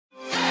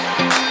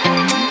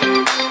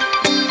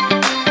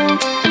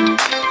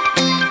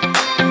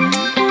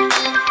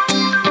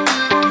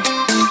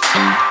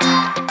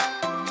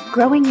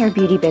your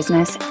beauty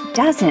business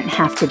doesn't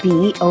have to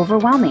be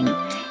overwhelming.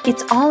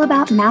 It's all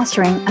about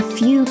mastering a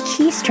few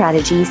key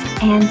strategies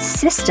and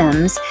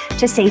systems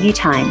to save you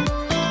time.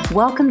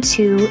 Welcome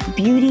to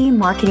Beauty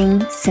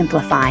Marketing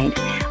Simplified,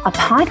 a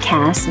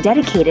podcast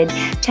dedicated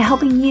to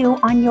helping you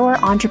on your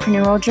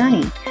entrepreneurial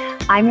journey.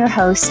 I'm your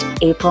host,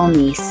 April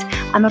Neese.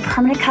 I'm a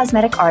permanent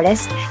cosmetic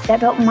artist that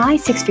built my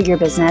six-figure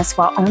business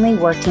while only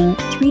working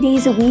 3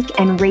 days a week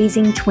and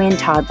raising twin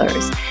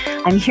toddlers.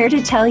 I'm here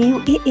to tell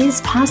you it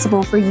is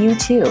possible for you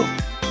too.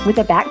 With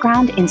a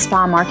background in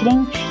spa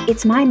marketing,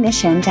 it's my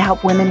mission to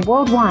help women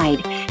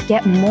worldwide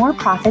get more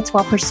profits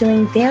while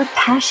pursuing their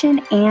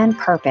passion and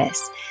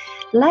purpose.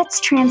 Let's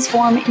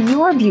transform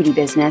your beauty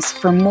business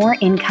for more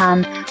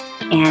income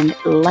and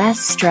less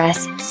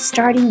stress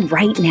starting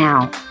right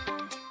now.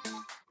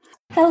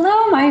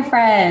 Hello, my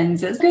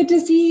friends. It's good to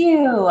see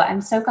you.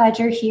 I'm so glad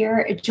you're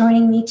here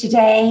joining me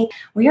today.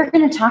 We are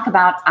going to talk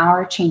about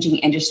our changing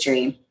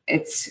industry.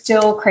 It's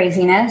still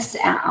craziness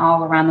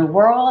all around the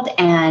world.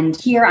 And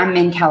here I'm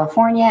in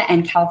California.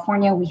 And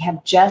California, we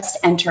have just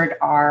entered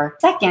our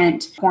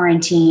second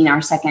quarantine,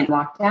 our second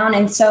lockdown.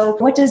 And so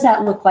what does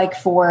that look like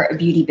for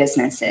beauty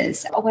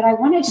businesses? What I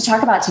wanted to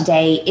talk about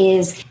today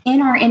is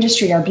in our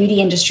industry, our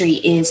beauty industry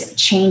is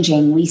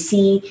changing. We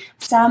see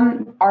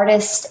some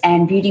artists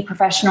and beauty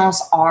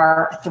professionals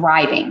are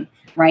thriving.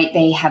 Right?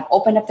 They have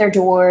opened up their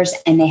doors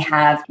and they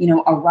have,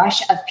 a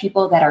rush of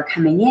people that are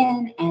coming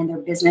in and their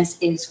business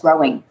is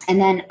growing. And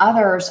then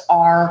others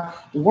are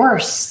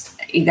worse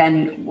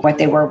than what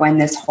they were when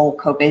this whole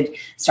COVID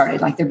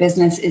started. Like their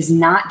business is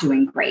not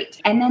doing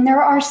great. And then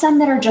there are some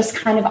that are just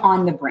kind of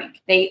on the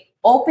brink. They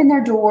open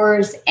their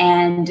doors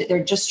and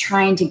they're just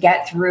trying to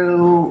get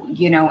through,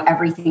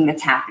 everything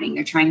that's happening.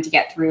 They're trying to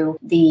get through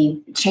the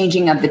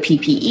changing of the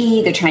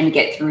PPE. They're trying to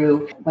get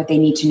through what they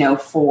need to know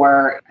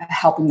for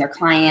helping their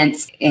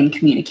clients in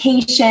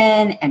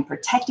communication and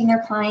protecting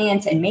their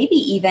clients. And maybe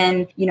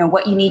even,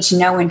 what you need to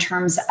know in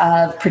terms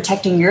of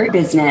protecting your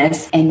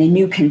business and the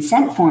new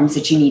consent forms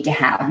that you need to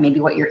have, maybe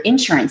what your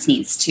insurance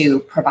needs to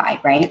provide,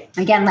 right?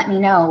 Again, let me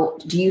know,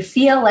 do you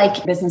feel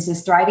like business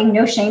is thriving?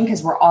 No shame,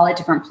 because we're all at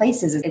different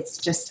places. It's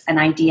just an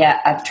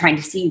idea of trying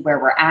to see where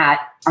we're at.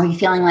 Are you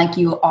feeling like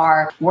you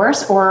are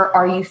worse, or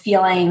are you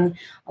feeling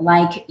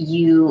like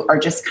you are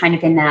just kind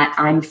of in that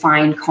I'm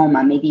fine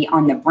coma, maybe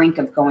on the brink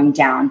of going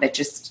down, but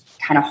just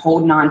kind of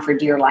holding on for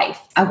dear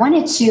life? I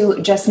wanted to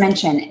just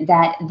mention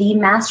that the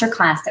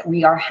masterclass that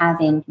we are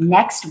having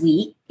next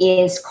week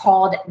is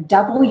called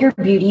Double Your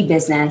Beauty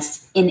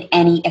Business in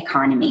Any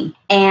Economy.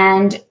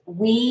 And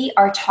we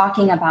are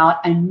talking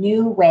about a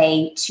new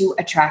way to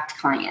attract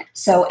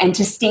clients. And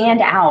to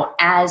stand out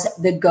as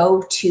the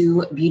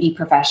go-to beauty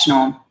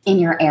professional in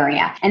your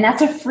area. And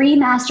that's a free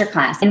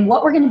masterclass. And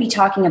what we're going to be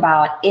talking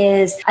about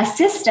is a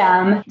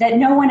system that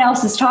no one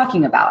else is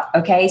talking about.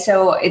 Okay.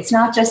 So it's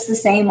not just the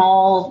same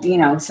old,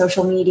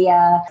 social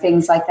media,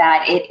 things like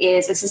that. It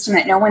is a system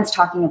that no one's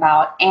talking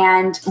about.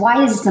 And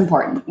why is this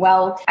important?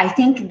 Well, I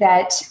think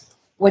that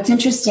what's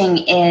interesting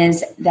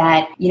is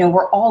that,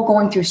 we're all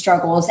going through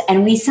struggles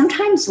and we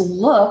sometimes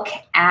look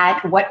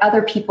at what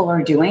other people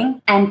are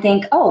doing and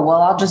think, oh,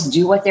 well, I'll just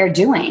do what they're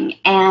doing.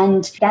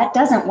 And that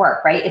doesn't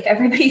work, right? If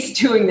everybody's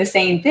doing the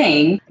same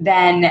thing,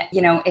 then,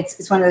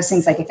 it's one of those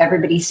things like if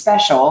everybody's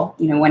special,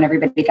 when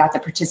everybody got the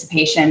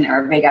participation or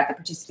everybody got the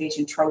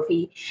participation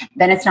trophy,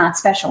 then it's not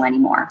special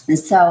anymore. And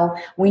so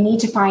we need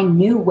to find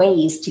new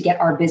ways to get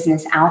our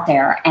business out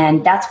there.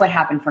 And that's what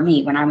happened for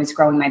me when I was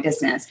growing my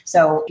business.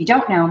 So if you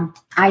don't know,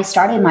 I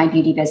started my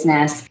beauty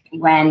business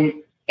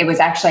when it was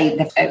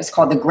it was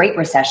called the Great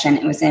Recession.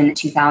 It was in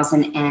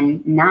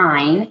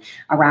 2009,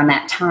 around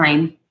that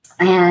time.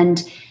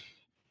 And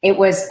it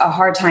was a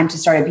hard time to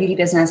start a beauty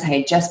business. I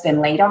had just been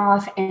laid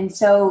off. And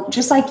so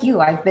just like you,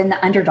 I've been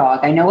the underdog.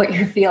 I know what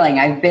you're feeling.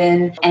 I've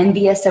been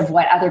envious of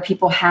what other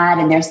people had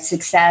and their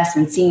success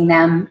and seeing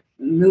them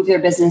move their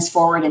business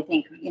forward and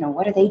think,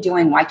 what are they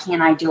doing? Why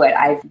can't I do it?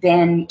 I've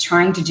been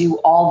trying to do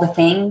all the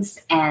things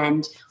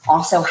and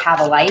also have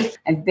a life.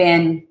 I've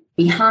been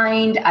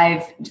behind.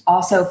 I've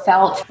also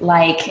felt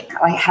like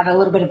I have a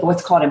little bit of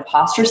what's called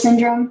imposter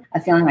syndrome,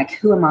 of feeling like,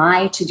 who am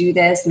I to do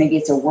this? Maybe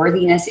it's a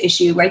worthiness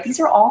issue, right? These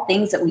are all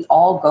things that we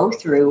all go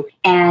through.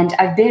 And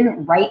I've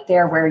been right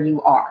there where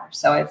you are.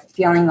 So I'm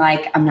feeling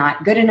like I'm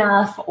not good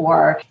enough,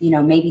 or,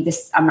 maybe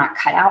I'm not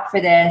cut out for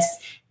this.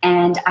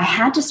 And I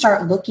had to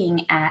start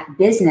looking at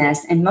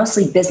business and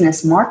mostly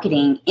business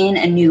marketing in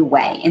a new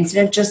way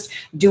instead of just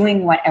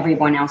doing what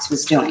everyone else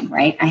was doing,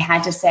 right? I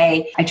had to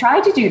say, I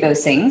tried to do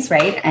those things,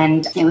 right?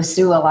 And it was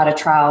through a lot of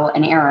trial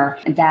and error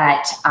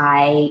that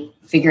I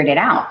figured it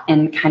out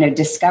and kind of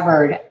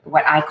discovered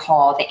what I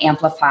call the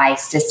Amplify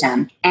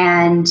system.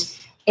 And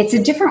it's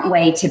a different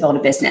way to build a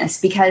business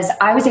because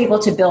I was able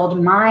to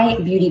build my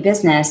beauty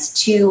business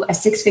to a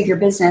six-figure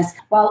business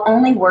while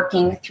only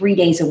working 3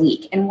 days a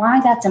week. And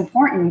why that's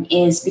important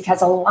is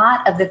because a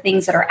lot of the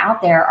things that are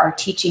out there are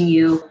teaching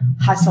you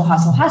hustle,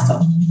 hustle,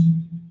 hustle,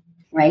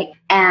 right?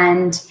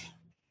 And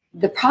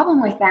the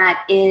problem with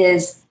that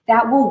is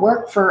that will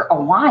work for a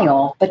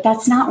while, but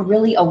that's not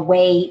really a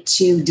way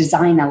to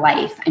design a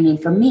life. I mean,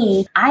 for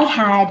me, I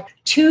had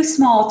 2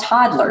 small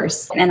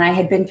toddlers and I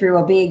had been through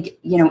a big,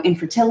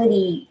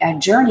 infertility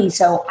journey.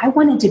 So I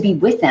wanted to be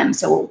with them.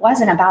 So it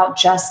wasn't about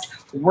just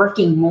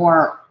working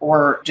more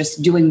or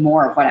just doing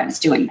more of what I was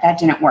doing. That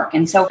didn't work.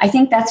 And so I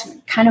think that's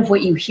kind of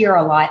what you hear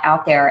a lot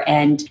out there.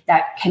 And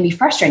that can be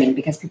frustrating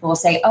because people will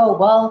say, oh,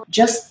 well,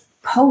 just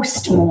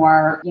post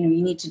more. You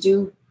need to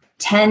do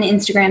 10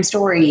 Instagram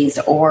stories,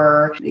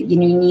 or you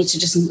need to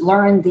just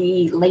learn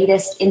the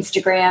latest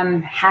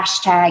Instagram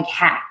hashtag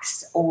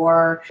hacks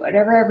or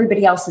whatever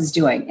everybody else is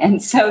doing.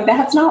 And so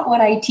that's not what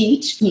I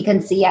teach. You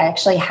can see I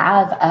actually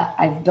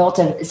I've built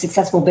a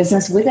successful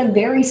business with a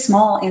very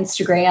small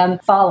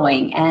Instagram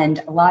following and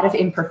a lot of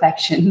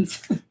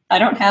imperfections. I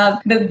don't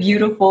have the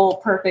beautiful,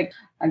 perfect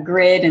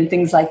grid and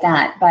things like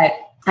that, but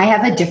I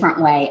have a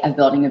different way of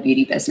building a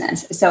beauty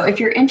business. So if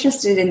you're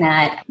interested in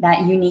that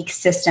unique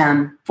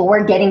system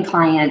for getting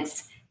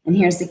clients, and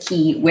here's the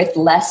key, with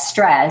less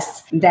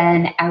stress,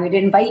 then I would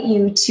invite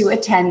you to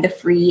attend the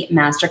free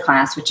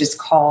masterclass, which is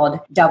called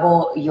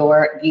Double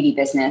Your Beauty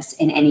Business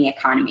in Any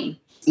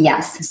Economy.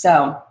 Yes.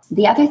 So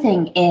the other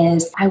thing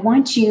is I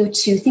want you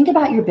to think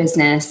about your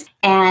business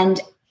and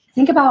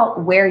think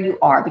about where you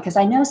are, because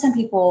I know some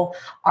people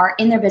are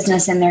in their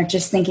business and they're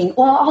just thinking,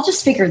 well, I'll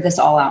just figure this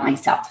all out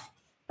myself.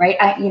 Right?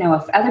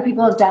 If other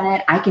people have done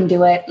it, I can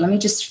do it. Let me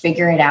just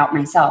figure it out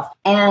myself.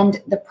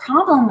 And the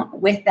problem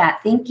with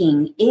that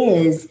thinking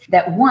is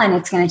that, one,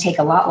 it's going to take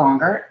a lot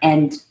longer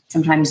and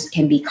sometimes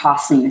can be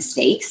costly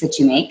mistakes that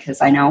you make,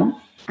 because I know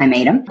I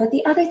made them. But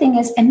the other thing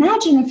is,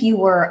 imagine if you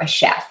were a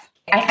chef.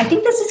 I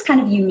think this is kind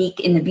of unique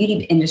in the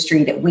beauty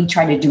industry that we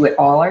try to do it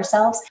all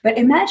ourselves. But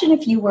imagine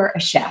if you were a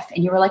chef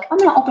and you were like, I'm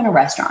going to open a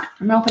restaurant.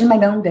 I'm going to open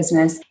my own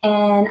business.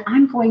 And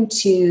I'm going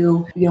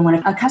to, when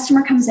a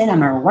customer comes in, I'm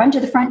going to run to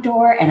the front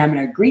door and I'm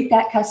going to greet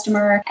that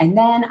customer. And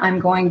then I'm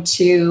going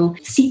to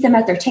seat them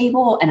at their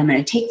table and I'm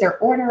going to take their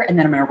order. And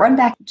then I'm going to run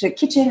back to the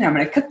kitchen and I'm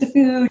going to cook the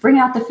food, bring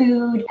out the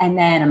food, and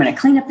then I'm going to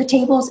clean up the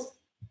tables.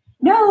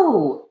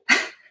 No.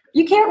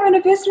 You can't run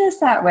a business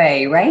that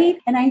way, right?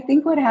 And I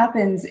think what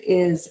happens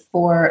is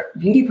for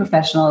beauty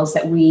professionals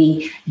that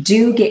we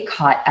do get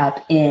caught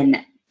up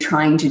in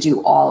trying to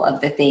do all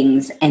of the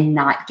things and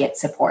not get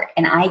support.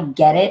 And I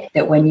get it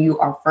that when you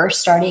are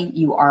first starting,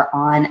 you are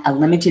on a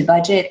limited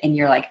budget and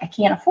you're like, I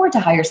can't afford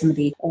to hire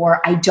somebody,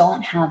 or I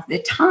don't have the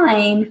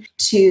time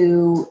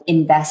to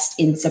invest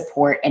in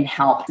support and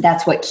help.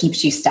 That's what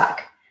keeps you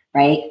stuck,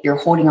 right? You're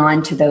holding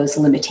on to those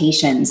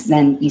limitations,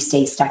 then you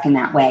stay stuck in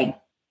that way.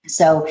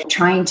 So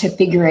trying to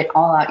figure it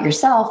all out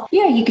yourself,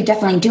 yeah, you could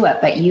definitely do it,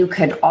 but you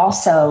could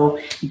also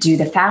do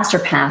the faster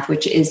path,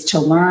 which is to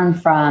learn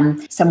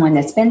from someone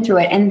that's been through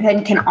it and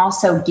then can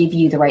also give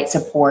you the right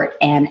support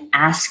and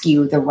ask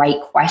you the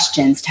right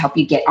questions to help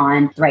you get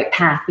on the right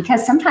path.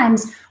 Because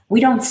sometimes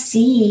we don't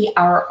see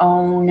our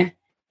own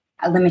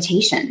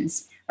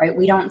limitations, right?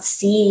 We don't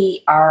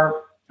see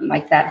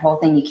like that whole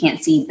thing, you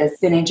can't see the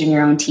spinach in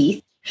your own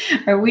teeth.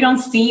 Or we don't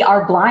see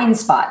our blind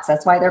spots.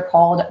 That's why they're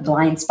called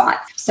blind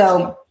spots.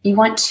 So you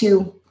want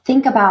to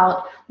think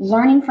about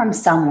learning from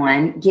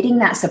someone, getting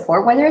that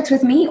support, whether it's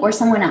with me or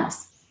someone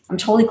else. I'm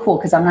totally cool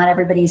because I'm not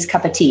everybody's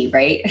cup of tea,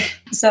 right?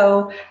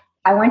 So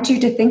I want you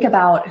to think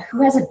about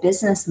who has a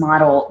business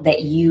model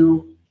that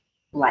you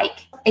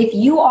like. If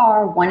you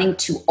are wanting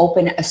to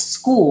open a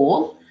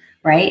school,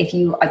 right?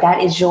 That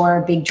is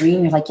your big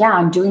dream. You're like, yeah,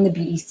 I'm doing the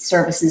beauty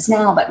services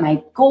now, but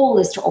my goal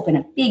is to open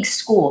a big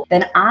school.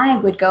 Then I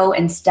would go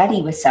and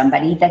study with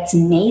somebody that's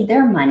made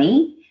their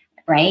money,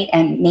 right?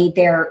 And made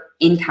their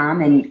income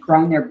and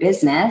grown their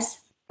business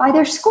by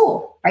their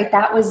school, right?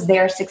 That was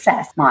their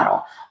success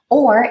model.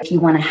 Or if you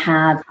want to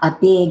have a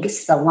big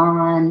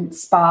salon,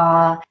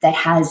 spa that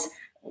has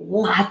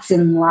lots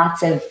and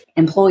lots of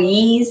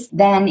employees,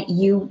 then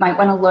you might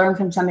want to learn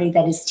from somebody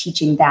that is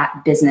teaching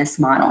that business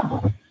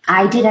model.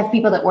 I did have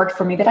people that worked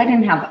for me, but I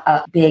didn't have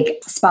a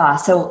big spa.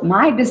 So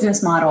my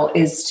business model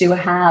is to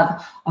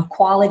have a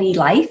quality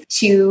life,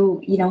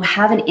 to,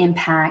 have an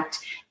impact,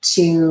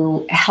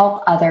 to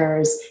help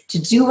others, to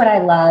do what I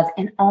love,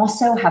 and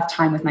also have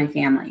time with my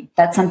family.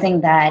 That's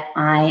something that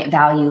I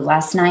value.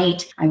 Last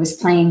night, I was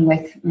playing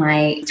with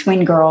my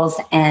twin girls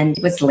and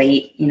it was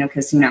late,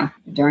 because,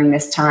 during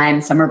this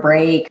time, summer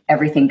break,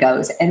 everything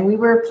goes. And we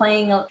were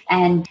playing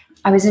and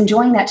I was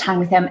enjoying that time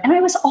with them. And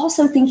I was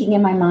also thinking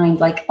in my mind,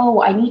 like,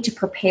 oh, I need to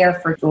prepare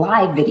for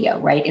live video,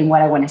 right? And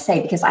what I want to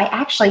say, because I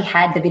actually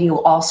had the video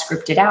all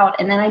scripted out.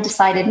 And then I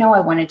decided, no, I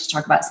wanted to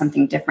talk about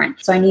something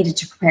different. So I needed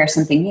to prepare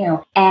something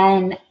new.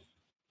 And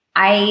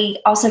I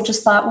also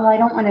just thought, well, I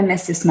don't want to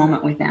miss this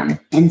moment with them.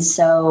 And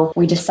so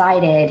we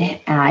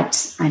decided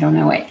at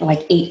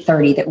like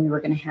 8:30 that we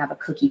were going to have a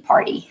cookie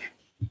party.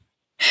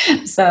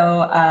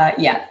 So,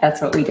 yeah, that's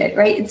what we did,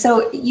 right? And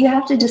so you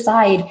have to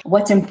decide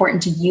what's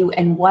important to you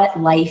and what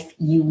life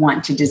you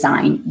want to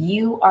design.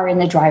 You are in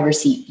the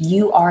driver's seat.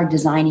 You are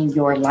designing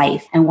your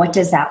life. And what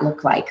does that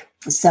look like?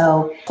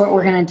 So what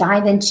we're going to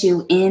dive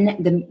into in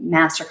the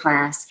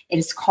masterclass, it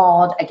is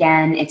called,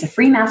 again, it's a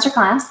free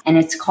masterclass, and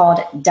it's called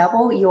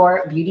Double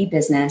Your Beauty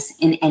Business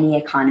in Any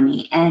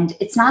Economy. And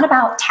it's not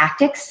about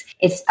tactics.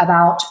 It's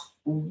about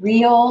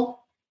real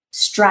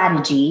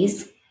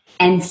strategies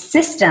and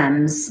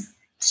systems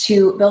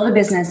to build a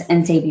business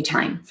and save you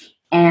time.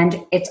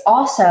 And it's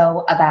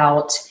also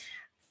about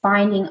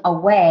finding a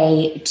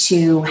way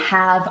to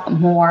have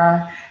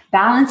more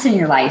balance in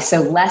your life,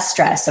 so less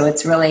stress. So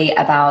it's really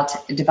about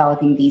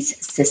developing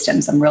these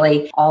systems. I'm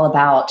really all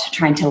about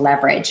trying to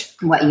leverage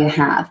what you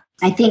have.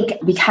 I think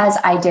because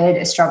I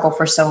did struggle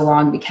for so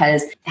long,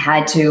 because I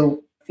had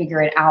to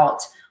figure it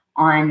out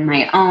on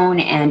my own,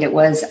 and it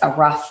was a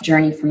rough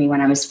journey for me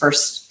when I was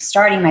first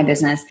starting my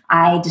business,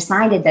 I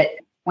decided that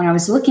when I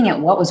was looking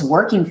at what was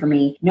working for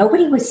me,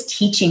 nobody was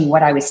teaching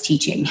what I was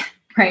teaching,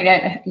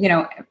 right?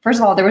 First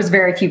of all, there was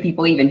very few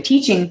people even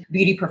teaching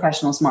beauty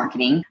professionals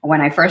marketing when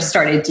I first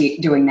started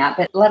doing that,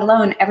 but let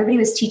alone everybody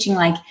was teaching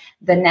like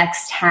the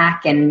next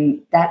hack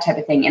and that type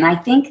of thing. And I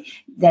think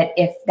that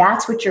if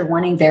that's what you're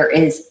wanting, there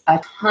is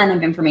a ton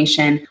of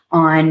information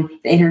on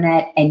the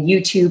internet and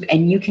YouTube,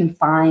 and you can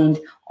find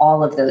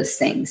all of those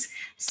things.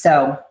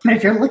 So, but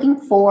if you're looking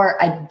for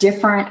a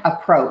different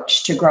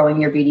approach to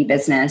growing your beauty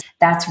business,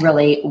 that's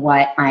really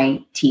what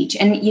I teach.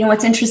 And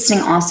what's interesting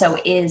also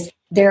is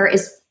there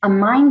is a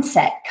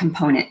mindset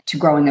component to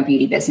growing a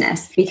beauty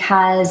business,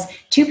 because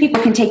two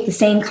people can take the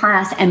same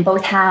class and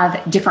both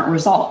have different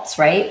results,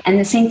 right? And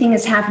the same thing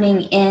is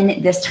happening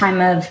in this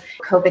time of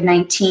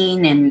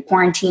COVID-19 and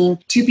quarantine.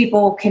 Two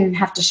people can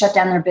have to shut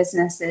down their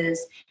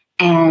businesses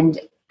and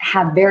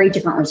have very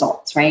different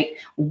results, right?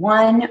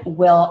 One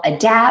will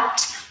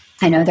adapt.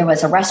 I know there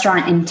was a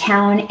restaurant in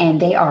town,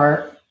 and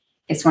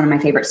it's one of my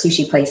favorite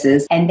sushi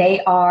places, and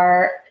they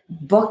are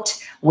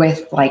booked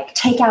with like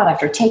takeout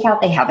after takeout.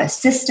 They have a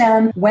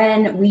system.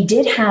 When we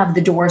did have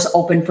the doors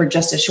open for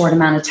just a short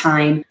amount of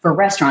time for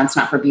restaurants,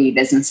 not for beauty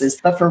businesses,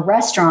 but for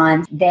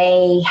restaurants,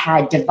 they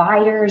had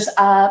dividers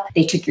up.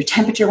 They took your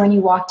temperature when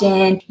you walked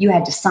in. You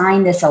had to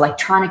sign this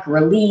electronic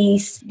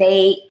release.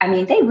 They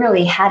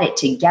really had it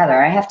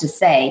together. I have to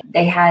say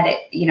they had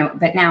it,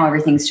 but now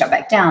everything's shut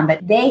back down,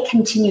 but they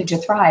continued to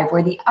thrive,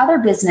 where the other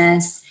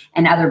business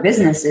and other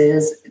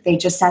businesses, they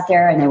just sat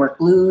there and they were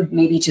glued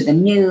maybe to the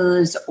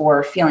news,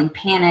 or feeling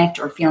panicked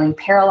or feeling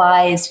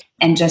paralyzed,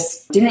 and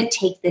just didn't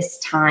take this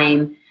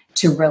time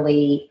to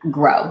really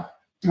grow,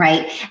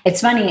 right? It's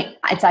funny.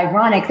 It's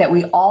ironic that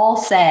we all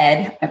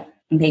said,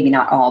 maybe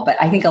not all, but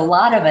I think a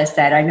lot of us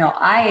said, I know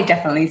I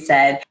definitely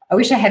said, I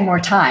wish I had more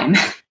time.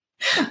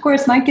 Of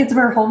course, my kids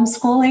were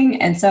homeschooling,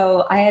 and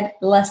so I had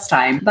less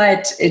time,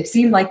 but it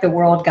seemed like the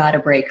world got a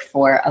break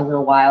for a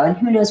little while, and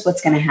who knows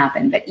what's going to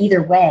happen. But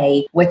either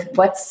way, with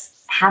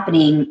what's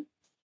happening,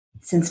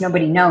 since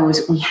nobody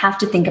knows, we have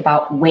to think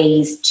about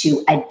ways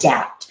to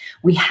adapt.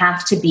 We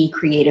have to be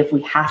creative.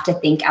 We have to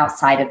think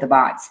outside of the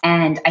box.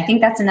 And I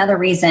think that's another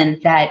reason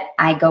that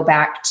I go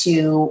back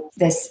to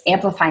this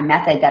Amplify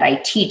method that I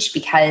teach,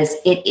 because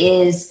it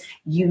is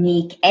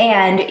unique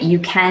and you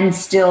can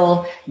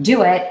still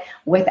do it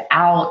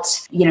without,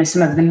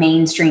 some of the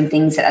mainstream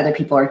things that other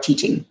people are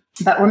teaching.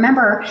 But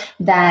remember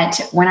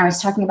that when I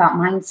was talking about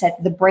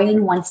mindset, the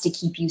brain wants to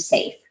keep you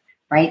safe,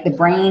 right? The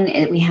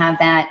brain, we have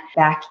that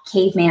back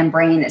caveman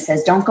brain that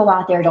says, don't go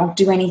out there, don't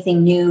do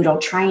anything new,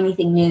 don't try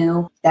anything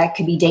new. That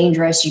could be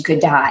dangerous. You could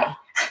die,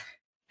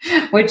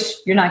 which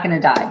you're not going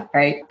to die,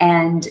 right?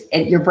 And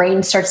your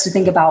brain starts to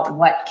think about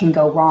what can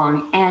go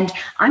wrong. And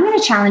I'm going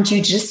to challenge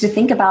you just to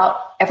think about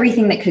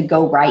everything that could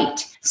go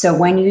right. So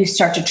when you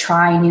start to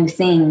try new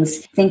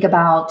things, think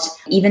about,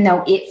 even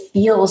though it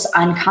feels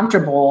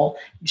uncomfortable,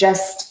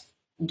 just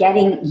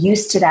getting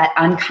used to that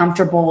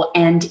uncomfortable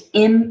and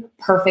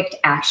imperfect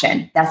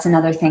action. That's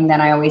another thing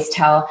that I always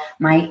tell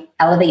my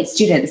Elevate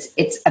students.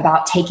 It's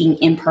about taking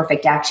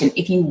imperfect action.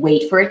 If you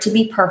wait for it to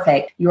be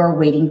perfect, you're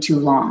waiting too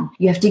long.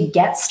 You have to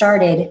get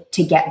started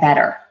to get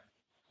better,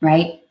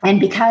 right? And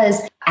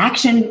because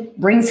action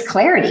brings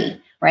clarity,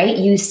 right?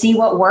 You see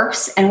what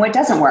works and what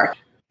doesn't work.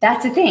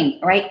 That's the thing,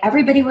 right?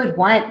 Everybody would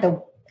want the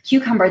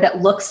cucumber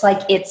that looks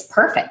like it's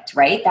perfect,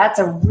 right? That's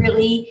a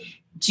really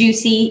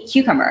juicy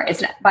cucumber.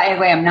 It's not, by the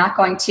way, I'm not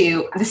going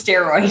to the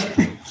steroid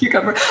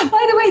cucumber.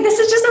 By the way, this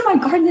is just in my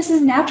garden. This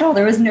is natural.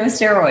 There was no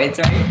steroids,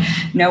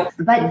 right? No,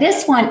 but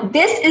this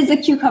is a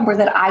cucumber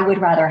that I would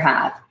rather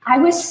have. I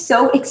was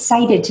so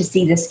excited to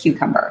see this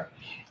cucumber.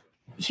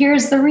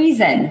 Here's the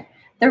reason.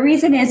 The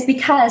reason is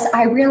because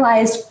I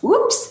realized,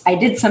 whoops, I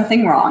did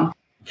something wrong.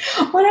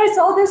 When I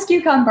saw this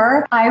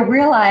cucumber, I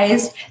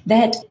realized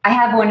that I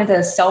have one of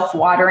those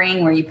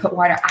self-watering where you put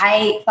water.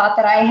 I thought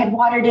that I had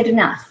watered it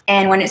enough.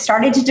 And when it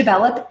started to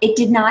develop, it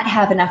did not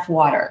have enough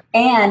water.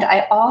 And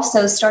I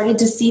also started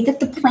to see that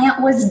the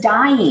plant was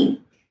dying.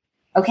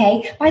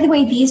 Okay. By the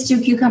way, these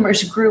two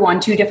cucumbers grew on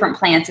two different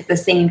plants at the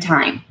same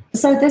time.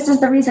 So this is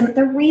the reason.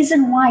 The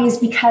reason why is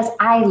because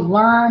I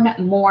learn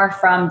more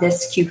from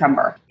this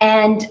cucumber.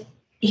 And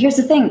here's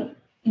the thing.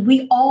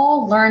 We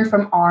all learn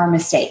from our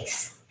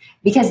mistakes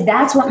because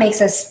that's what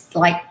makes us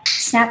like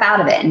snap out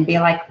of it and be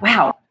like,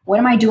 wow, what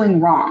am I doing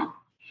wrong?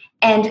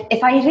 And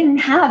if I didn't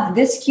have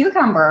this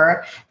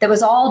cucumber that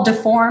was all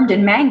deformed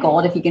and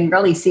mangled, if you can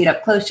really see it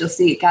up close, you'll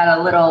see it got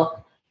a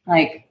little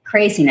like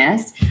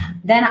craziness,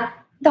 then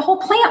the whole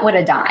plant would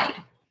have died.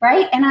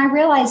 Right. And I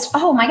realized,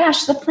 oh my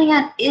gosh, the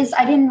plant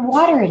I didn't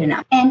water it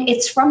enough. And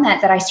it's from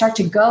that I start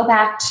to go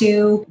back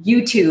to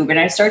YouTube and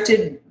I start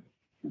to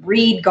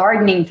read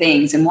gardening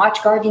things and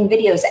watch gardening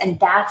videos. And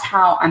that's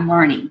how I'm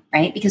learning,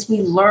 right? Because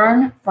we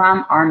learn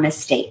from our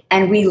mistake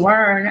and we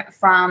learn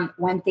from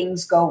when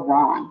things go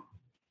wrong.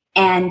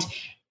 And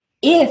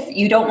if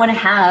you don't want to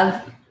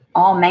have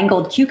all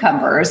mangled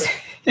cucumbers,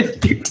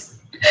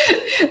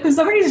 if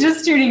somebody's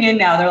just tuning in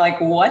now, they're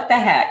like, what the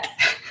heck?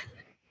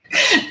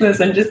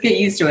 Listen, just get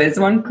used to it. It's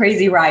one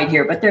crazy ride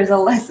here, but there's a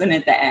lesson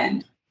at the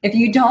end. If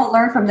you don't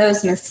learn from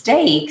those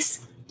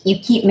mistakes, you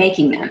keep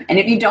making them. And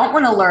if you don't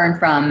want to learn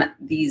from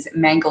these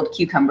mangled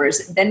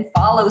cucumbers, then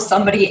follow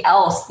somebody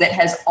else that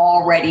has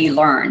already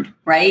learned,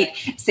 right?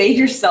 Save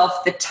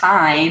yourself the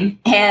time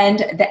and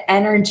the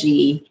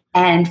energy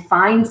and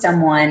find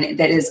someone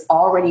that is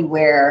already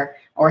where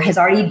or has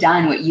already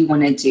done what you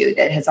want to do,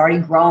 that has already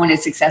grown a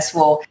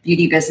successful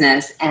beauty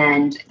business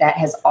and that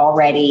has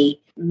already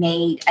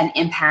made an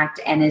impact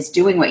and is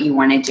doing what you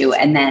want to do,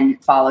 and then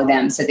follow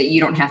them so that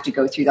you don't have to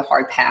go through the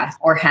hard path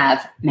or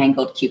have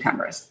mangled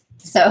cucumbers.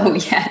 So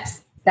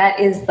yes, that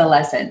is the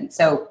lesson.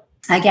 So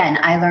again,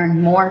 I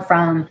learned more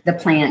from the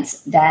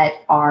plants that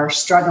are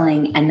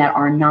struggling and that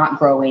are not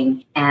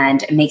growing,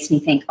 and it makes me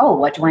think, oh,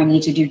 what do I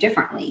need to do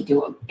differently?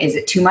 Is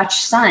it too much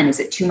sun? Is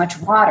it too much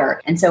water?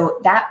 And so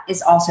that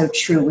is also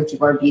true with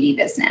your beauty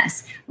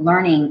business,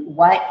 learning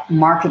what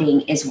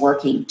marketing is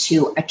working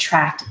to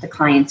attract the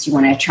clients you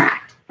want to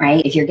attract.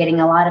 Right? If you're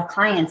getting a lot of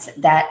clients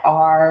that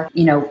are,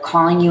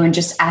 calling you and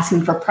just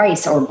asking for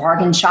price or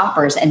bargain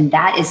shoppers, and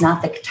that is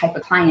not the type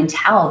of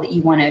clientele that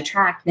you want to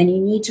attract, then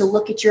you need to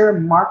look at your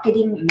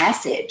marketing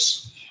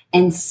message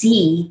and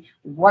see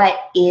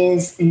what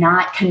is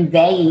not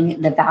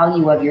conveying the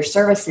value of your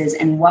services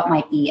and what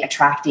might be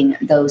attracting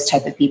those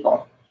type of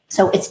people.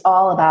 So it's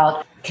all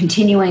about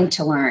continuing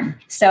to learn.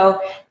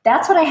 So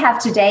that's what I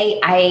have today.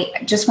 I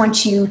just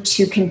want you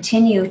to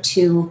continue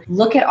to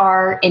look at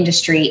our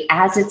industry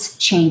as it's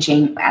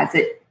changing, as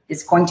it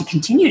is going to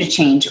continue to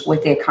change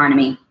with the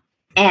economy,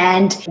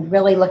 and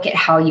really look at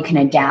how you can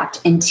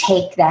adapt and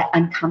take that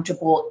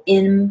uncomfortable,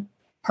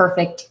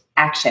 imperfect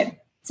action.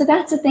 So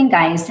that's the thing,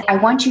 guys. I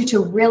want you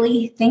to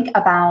really think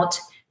about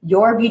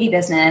your beauty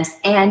business.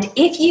 And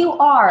if you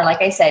are,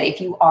 like I said, if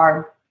you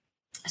are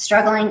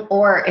struggling,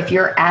 or if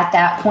you're at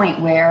that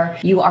point where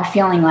you are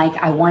feeling like,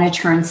 I want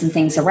to turn some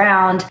things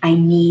around, I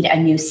need a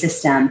new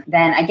system,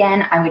 then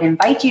again, I would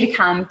invite you to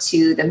come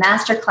to the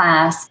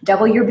masterclass,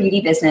 Double Your Beauty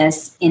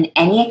Business in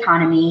Any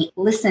Economy.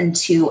 Listen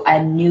to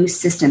a new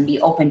system, be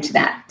open to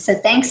that. So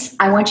thanks.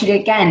 I want you to,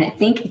 again,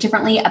 think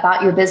differently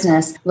about your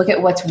business. Look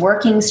at what's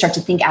working, start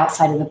to think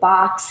outside of the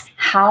box.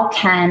 How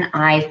can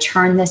I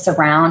turn this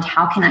around?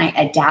 How can I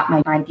adapt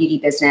my beauty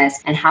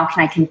business? And how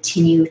can I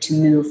continue to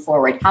move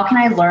forward? How can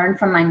I learn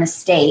from my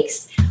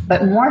mistakes,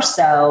 but more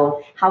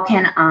so, how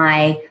can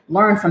I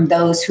learn from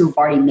those who've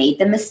already made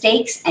the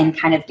mistakes and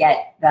kind of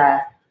get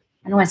I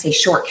don't want to say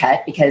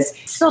shortcut, because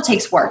it still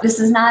takes work. This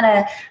is not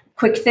a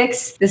quick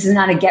fix. This is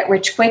not a get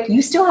rich quick.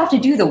 You still have to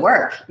do the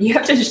work. You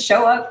have to just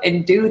show up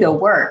and do the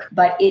work,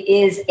 but it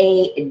is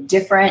a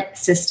different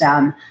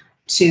system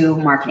to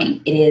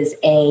marketing. It is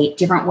a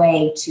different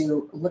way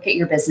to look at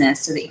your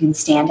business so that you can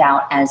stand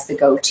out as the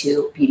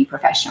go-to beauty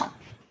professional.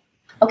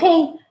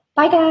 Okay,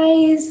 bye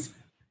guys.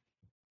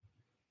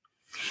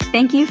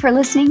 Thank you for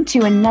listening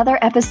to another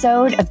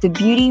episode of the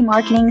Beauty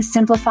Marketing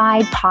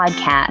Simplified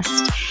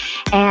podcast.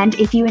 And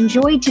if you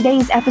enjoyed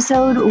today's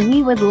episode,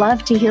 we would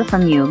love to hear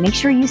from you. Make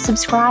sure you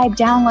subscribe,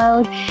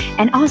 download,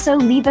 and also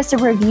leave us a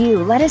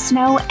review. Let us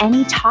know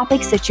any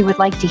topics that you would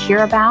like to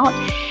hear about,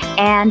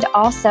 and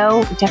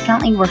also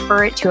definitely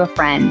refer it to a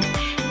friend.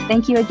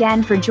 Thank you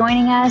again for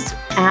joining us.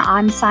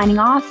 I'm signing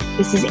off.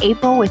 This is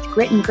April with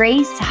Grit and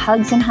Grace,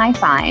 hugs and high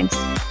fives.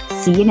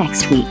 See you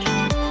next week.